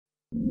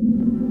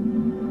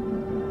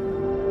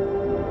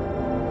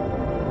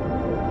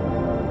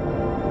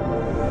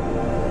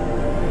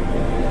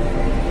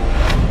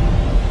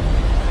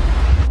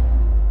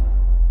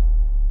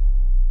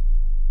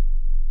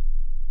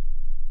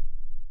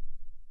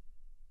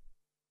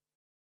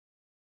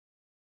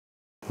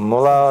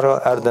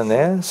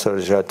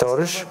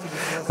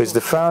who is the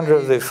founder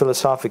of the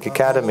Philosophic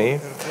Academy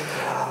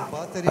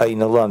in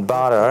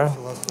Ulaanbaatar.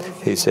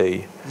 He's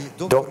a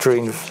doctor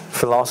in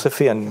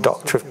philosophy and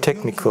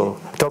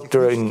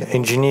doctor in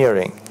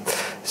engineering.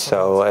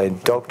 So a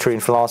doctor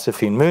in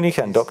philosophy in Munich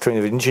and doctor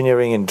in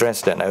engineering in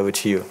Dresden. Over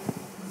to you.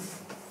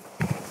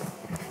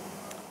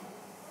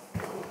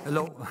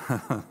 Hello.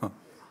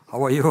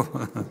 How are you?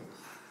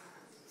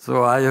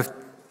 So I have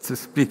to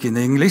speak in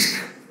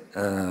English.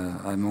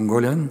 I'm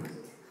Mongolian.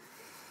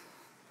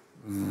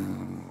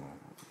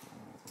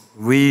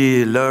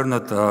 We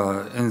learned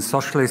in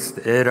socialist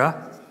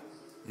era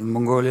in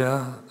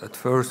Mongolia at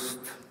first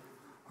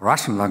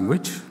Russian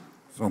language.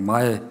 So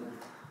my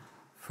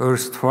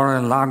first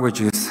foreign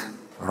language is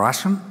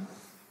Russian.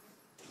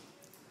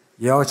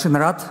 Я очень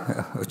рад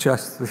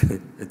участвовать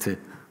в этой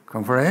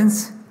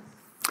конференции.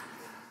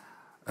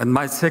 And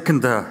my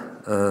second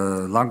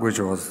language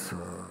was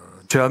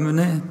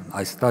Germany.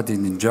 I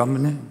studied in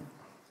Germany.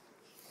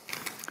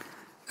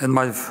 And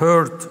my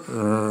third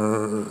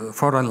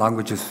foreign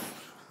language is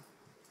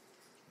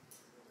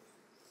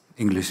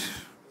English,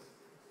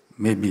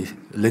 maybe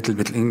a little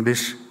bit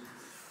English.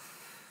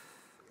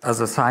 As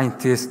a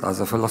scientist, as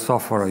a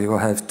philosopher, you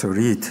have to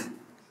read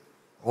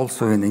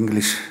also in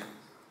English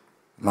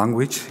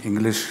language,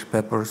 English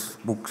papers,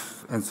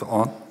 books, and so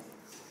on.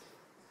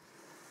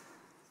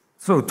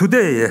 So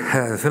today,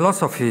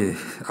 philosophy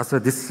as a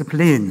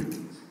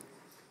discipline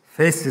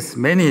faces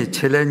many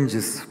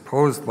challenges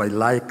posed by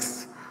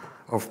likes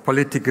of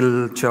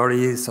political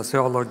theory,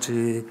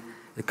 sociology,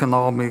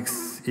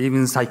 economics,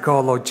 even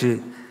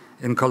psychology,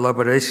 in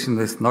collaboration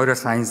with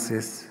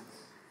neurosciences.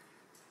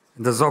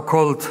 In the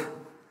so-called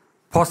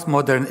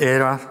postmodern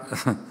era,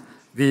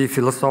 we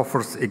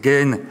philosophers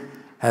again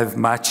have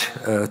much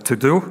to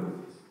do.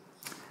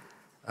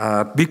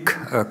 Big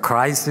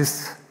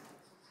crisis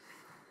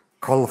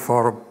call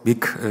for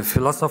big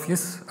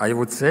philosophies, I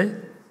would say.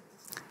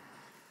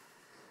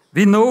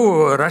 We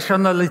know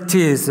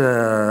rationality is,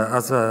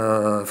 as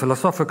a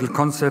philosophical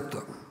concept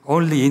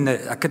only in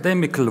the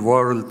academical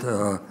world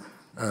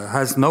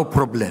has no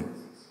problem.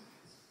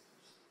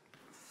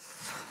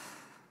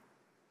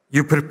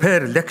 You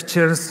prepare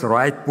lectures,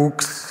 write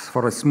books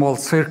for a small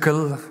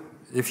circle.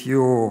 If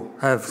you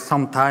have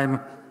some time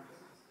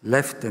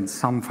left and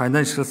some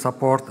financial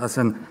support as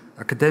an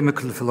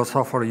academical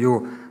philosopher,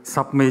 you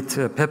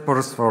submit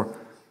papers for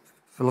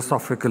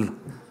philosophical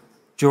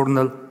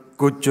journal,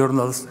 good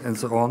journals, and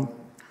so on.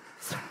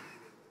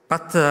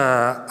 But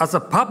as a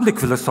public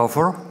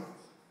philosopher,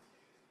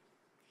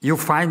 you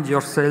find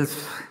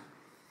yourself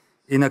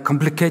in a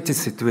complicated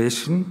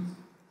situation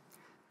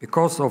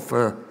because of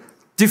a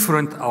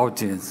different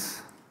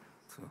audience.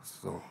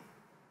 So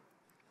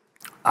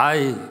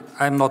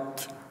I'm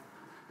not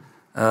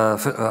an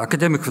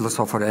academic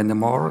philosopher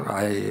anymore.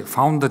 I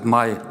founded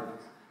my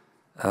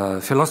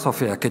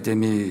philosophy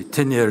academy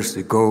 10 years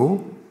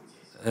ago,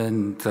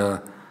 and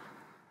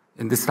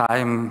in this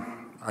time,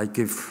 I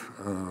give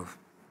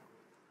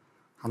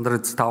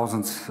hundreds,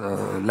 thousands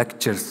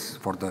lectures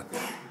for the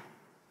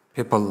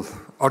people,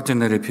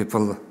 ordinary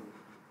people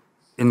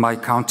in my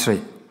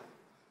country.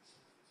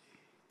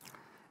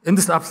 In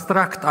this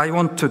abstract, I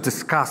want to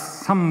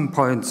discuss some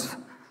points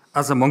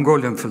as a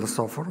Mongolian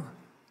philosopher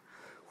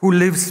who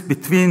lives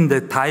between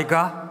the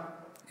taiga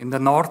in the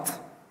north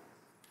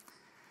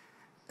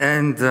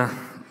and the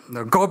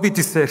Gobi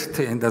Desert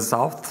in the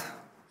south.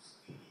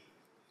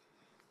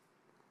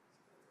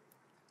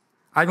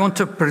 I want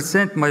to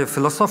present my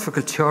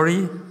philosophical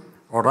theory,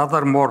 or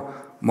rather more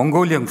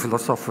Mongolian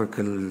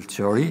philosophical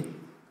theory,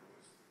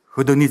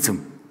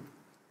 hedonism.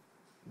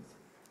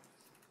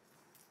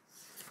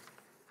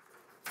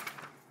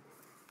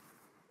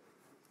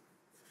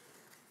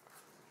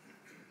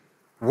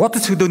 What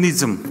is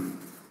hedonism?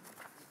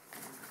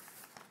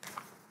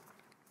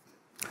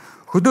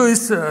 Hudo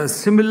is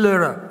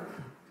similar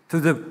to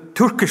the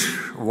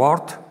Turkish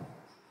word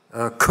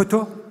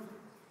kötü.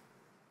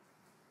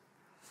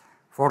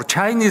 For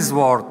Chinese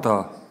word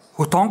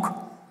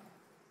hutong.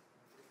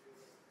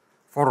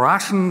 For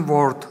Russian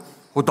word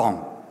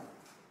hudong.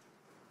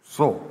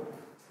 So,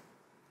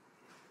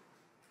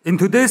 in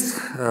today's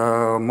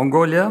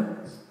Mongolia,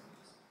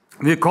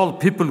 we call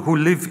people who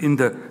live in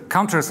the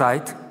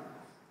countryside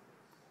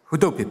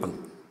Hudo people.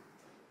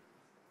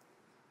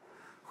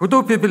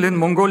 Hudo people in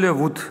Mongolia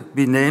would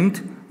be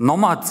named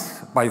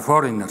nomads by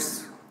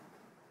foreigners.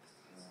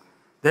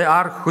 They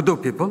are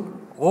Hudo people.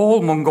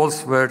 All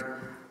Mongols were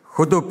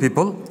Hudo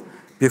people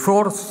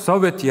before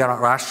Soviet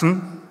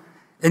Russian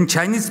and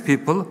Chinese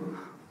people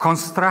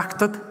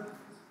constructed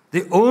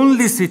the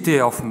only city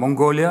of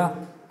Mongolia,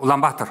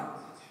 Ulaanbaatar.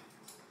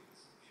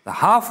 The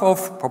half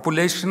of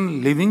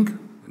population living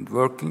and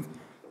working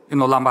in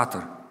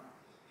Ulaanbaatar.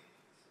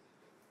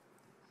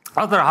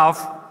 other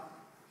half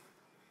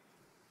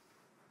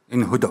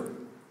in Hudo.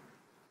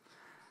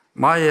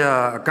 My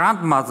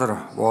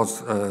grandmother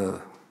was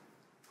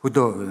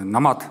Hudo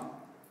Namad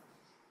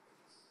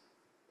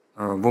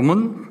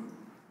woman,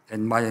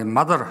 and my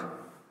mother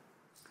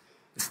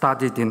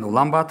studied in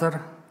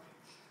Ulaanbaatar,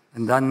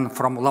 and then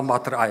from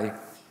Ulaanbaatar I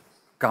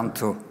come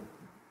to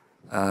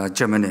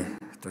Germany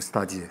to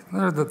study.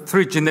 There are the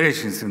 3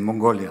 generations in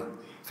Mongolia,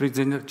 3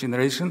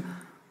 generations,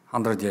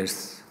 100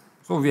 years.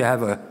 So we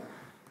have a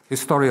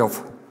history of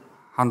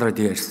 100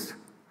 years.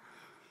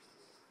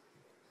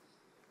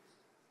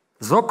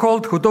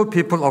 So-called Hudo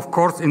people, of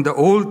course, in the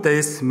old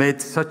days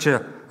made such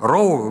a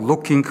row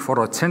looking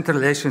for a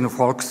Central Asian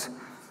folks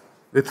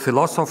with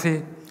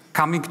philosophy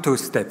coming to a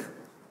step.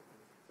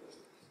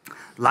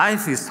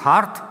 Life is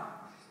hard,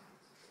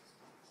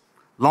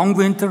 long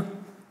winter,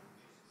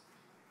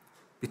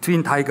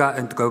 between taiga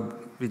and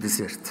Gobi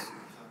Desert.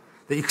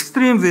 The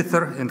extreme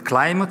weather and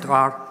climate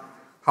are,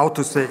 how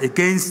to say,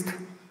 against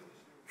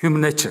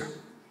human nature,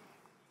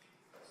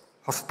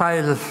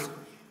 hostile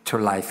to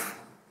life.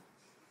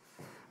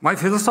 My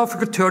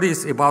philosophical theory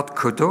is about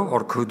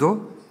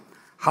Kudo,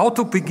 how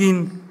to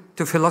begin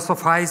to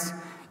philosophize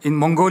in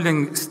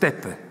Mongolian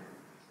steppe,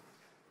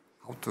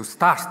 how to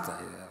start,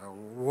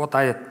 what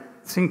I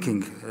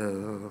thinking,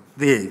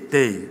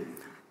 day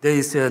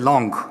is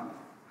long,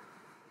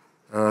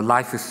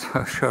 life is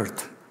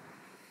short.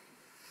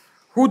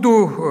 Who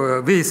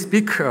do we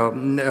speak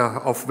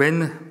of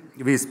when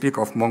we speak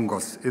of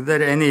Mongols? Is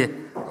there any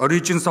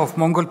origins of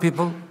Mongol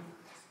people?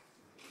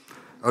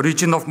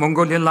 Origin of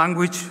Mongolian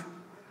language?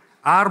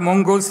 Are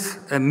Mongols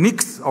a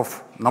mix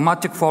of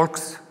nomadic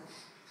folks?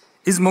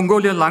 Is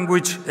Mongolian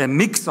language a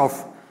mix of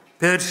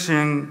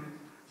Persian,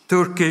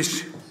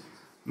 Turkish,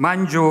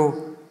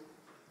 Manju,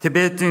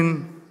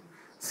 Tibetan,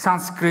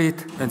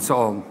 Sanskrit, and so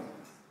on?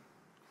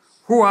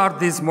 Who are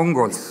these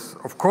Mongols?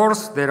 Of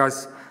course, there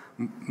is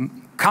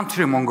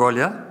country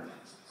Mongolia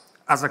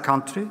as a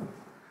country.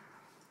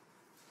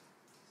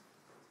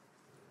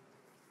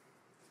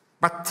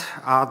 But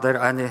are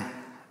there any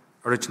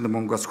original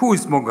Mongols? Who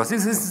is Mongols?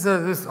 This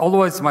is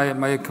always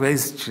my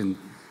question.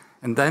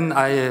 And then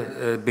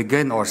I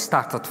began or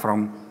started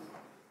from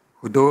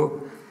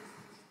Hudo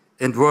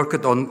and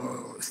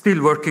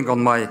still working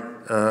on my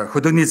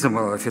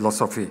Hudonism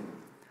philosophy.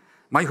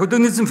 My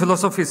Hudonism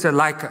philosophy is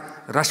like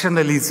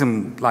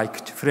rationalism,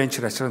 like French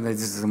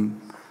rationalism,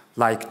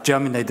 like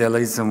German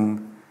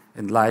idealism,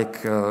 and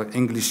like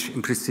English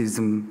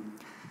empiricism,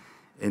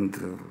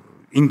 and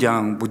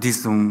Indian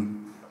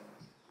Buddhism,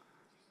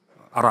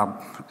 Arab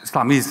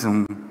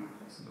Islamism,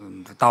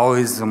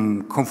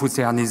 Taoism,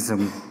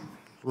 Confucianism,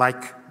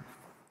 like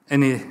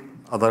any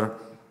other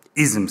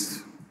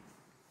isms.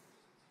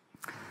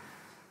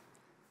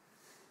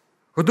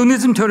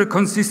 Hudonism theory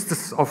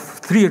consists of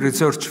 3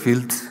 research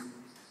fields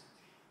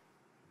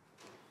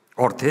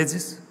or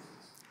theses.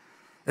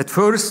 At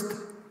first,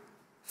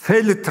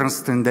 failed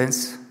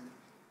transcendence.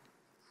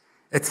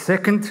 At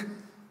second,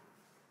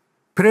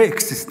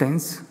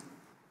 pre-existence.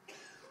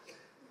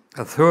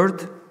 At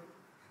third,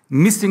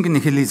 missing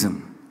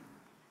nihilism.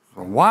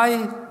 So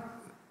why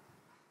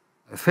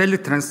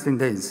failed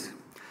transcendence?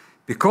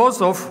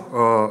 Because of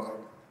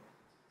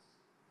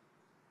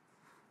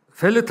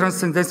failed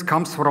transcendence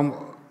comes from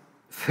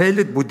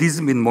failed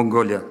Buddhism in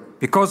Mongolia,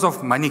 because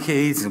of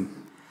Manichaeism.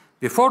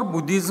 Before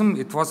Buddhism,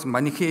 it was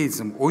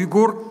Manichaeism.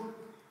 Uyghur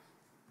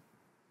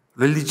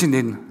religion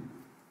in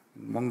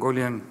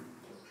Mongolian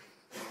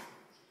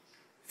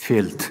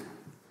field.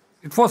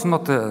 It was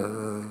not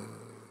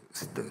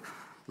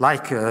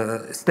like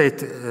a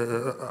state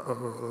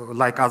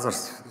like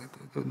others.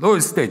 No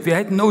state. We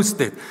had no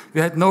state.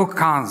 We had no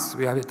khans.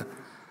 We had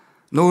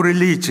no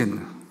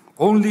religion.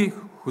 Only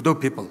Hudo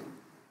people,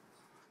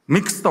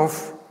 mixed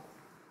of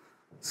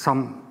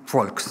some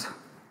folks.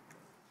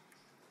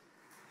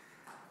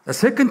 The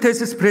second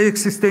thesis,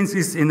 pre-existence,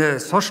 is in a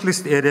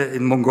socialist area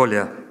in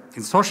Mongolia.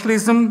 In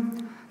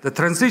socialism, the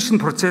transition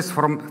process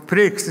from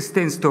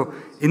pre-existence to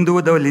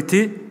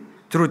individuality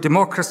through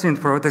democracy and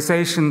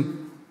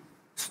privatization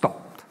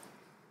stopped.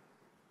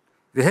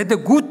 We had a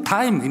good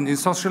time in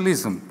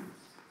socialism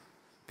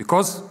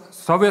because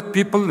Soviet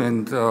people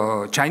and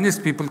Chinese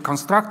people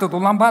constructed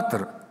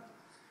Ulaanbaatar.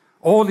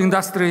 All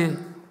industry,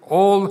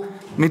 all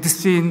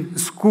medicine,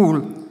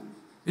 school,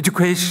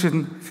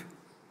 education,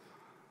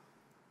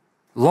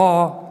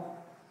 law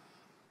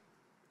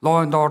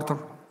and order,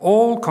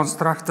 all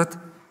constructed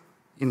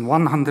in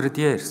 100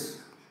 years.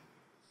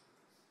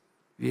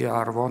 We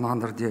are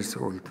 100 years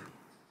old.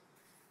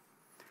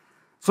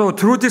 So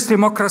through this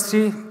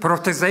democracy,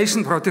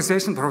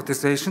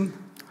 privatization,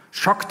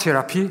 shock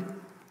therapy,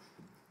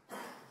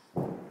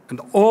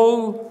 and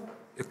all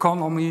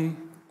economy,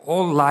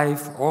 all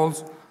life, all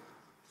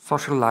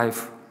social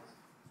life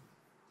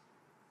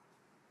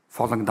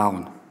falling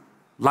down,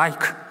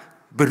 like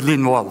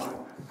Berlin Wall.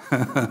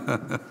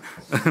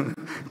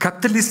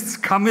 Capitalists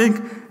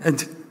coming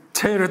and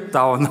tear it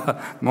down,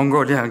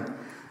 Mongolian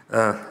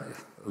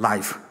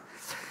life.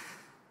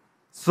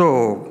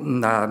 So,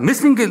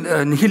 missing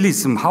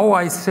nihilism, how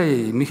I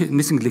say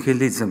missing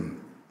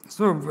nihilism.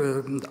 So,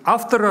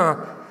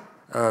 after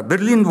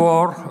Berlin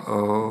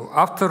Wall,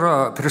 after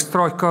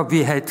Perestroika,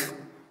 we had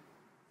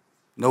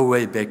no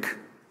way back.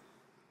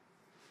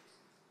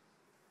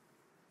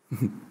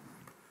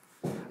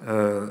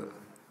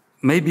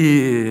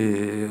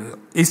 Maybe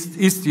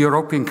East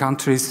European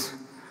countries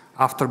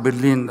after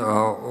Berlin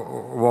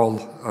Wall,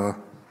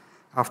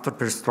 after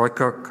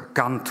Perestroika,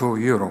 gone to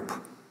Europe.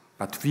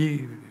 But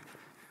we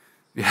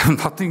have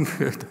nothing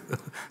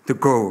to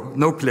go,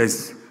 no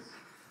place.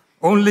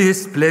 Only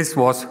his place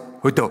was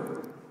Hutto.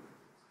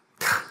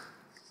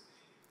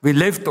 We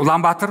left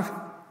Ulaanbaatar,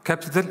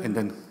 capital, and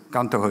then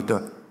gone to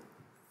Hutto.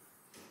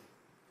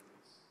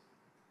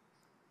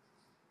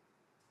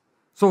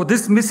 So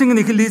this missing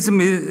nihilism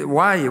is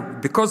why?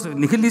 Because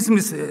nihilism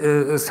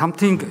is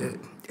something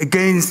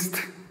against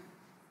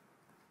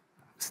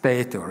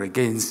state or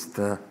against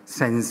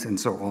sense and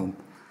so on.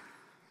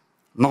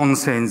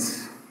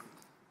 Nonsense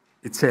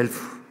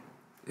itself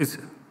is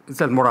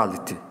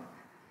morality.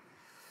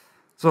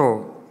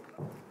 So,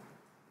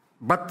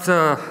 but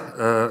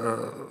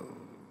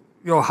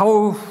you know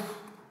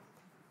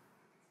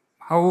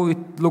how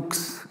it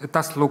looks. It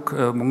does look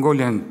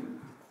Mongolian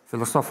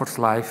philosopher's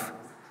life.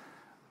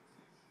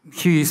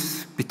 He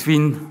is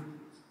between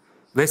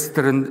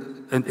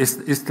Western and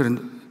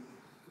Eastern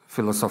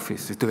philosophy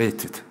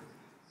situated.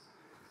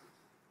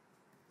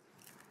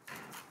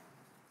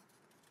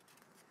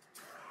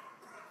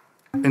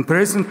 In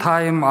present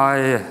time,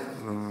 I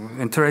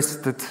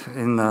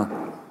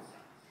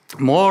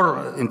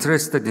more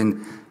interested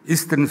in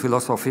Eastern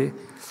philosophy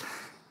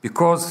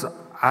because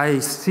I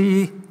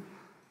see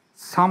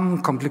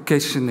some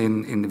complication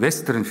in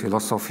Western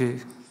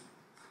philosophy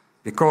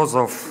because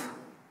of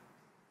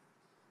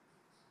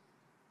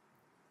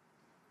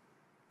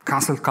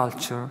cancel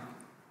culture,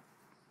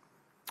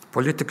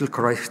 political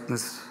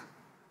correctness.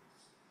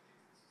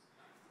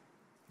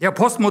 Yeah,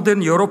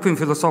 postmodern European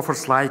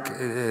philosophers like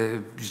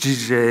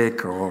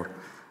Zizek or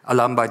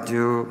Alain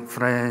Badiou,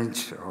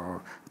 French,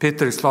 or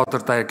Peter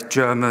Sloterdijk,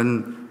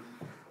 German,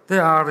 they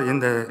are in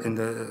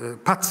the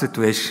bad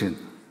situation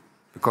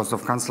because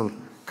of cancel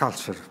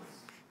culture.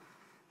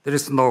 There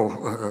is no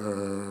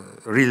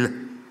real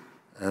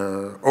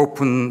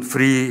open,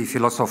 free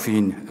philosophy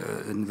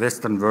in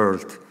Western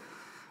world.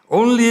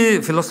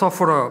 Only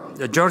philosopher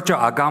Giorgio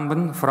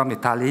Agamben from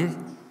Italy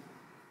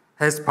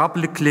has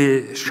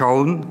publicly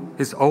shown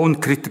his own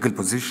critical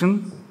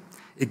position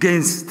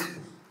against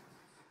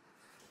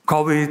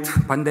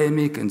COVID,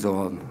 pandemic, and so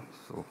on.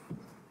 So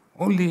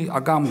only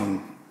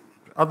Agamben,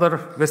 other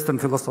Western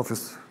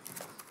philosophers.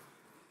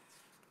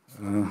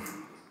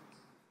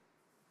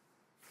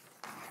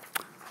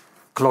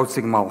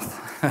 Closing mouth.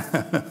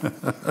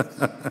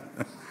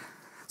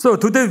 So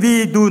today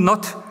we do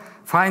not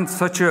find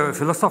such a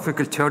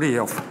philosophical theory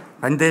of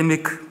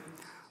pandemic.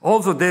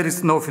 Also, there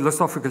is no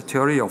philosophical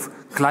theory of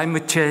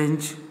climate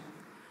change.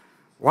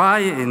 Why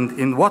and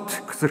in what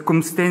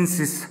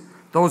circumstances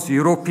those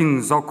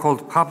European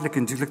so-called public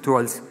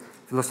intellectuals,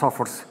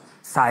 philosophers,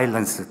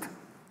 silenced.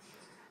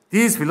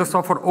 These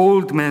philosopher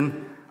old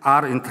men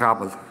are in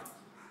trouble.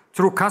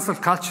 Through cancel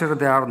culture,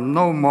 there are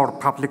no more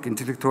public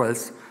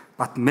intellectuals,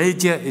 but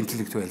major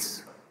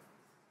intellectuals.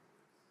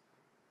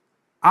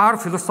 Are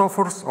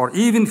philosophers or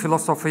even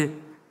philosophy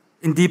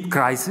in deep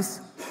crisis?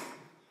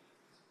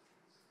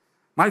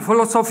 My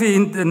philosophy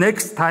in the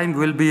next time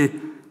will be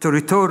to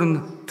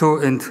return to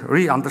and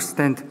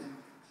re-understand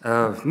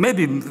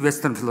maybe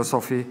Western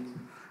philosophy.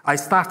 I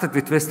started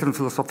with Western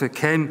philosophy,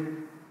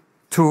 came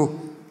to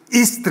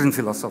Eastern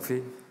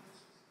philosophy.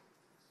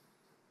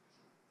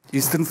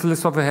 Eastern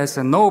philosophy has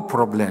no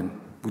problem.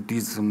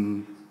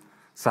 Buddhism,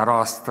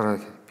 Zoroaster,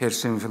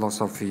 Persian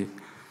philosophy,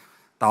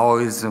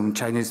 Taoism,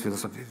 Chinese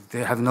philosophy,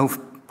 they have no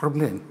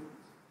problem.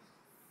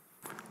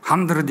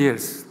 100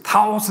 years,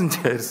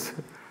 1,000 years,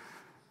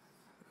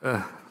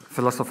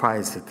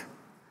 philosophized.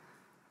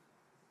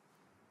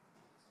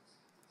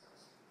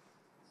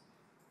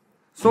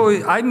 So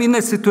I'm in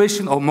a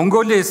situation, or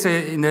Mongolia is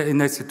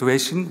in a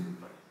situation,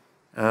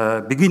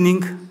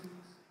 beginning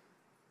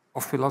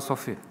of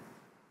philosophy.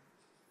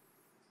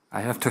 I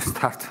have to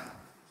start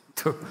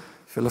to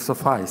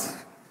philosophize.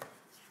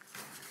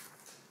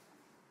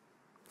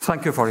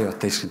 Thank you for your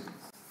attention.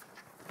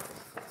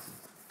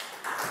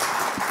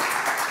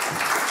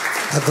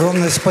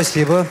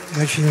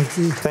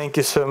 Thank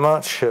you so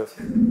much.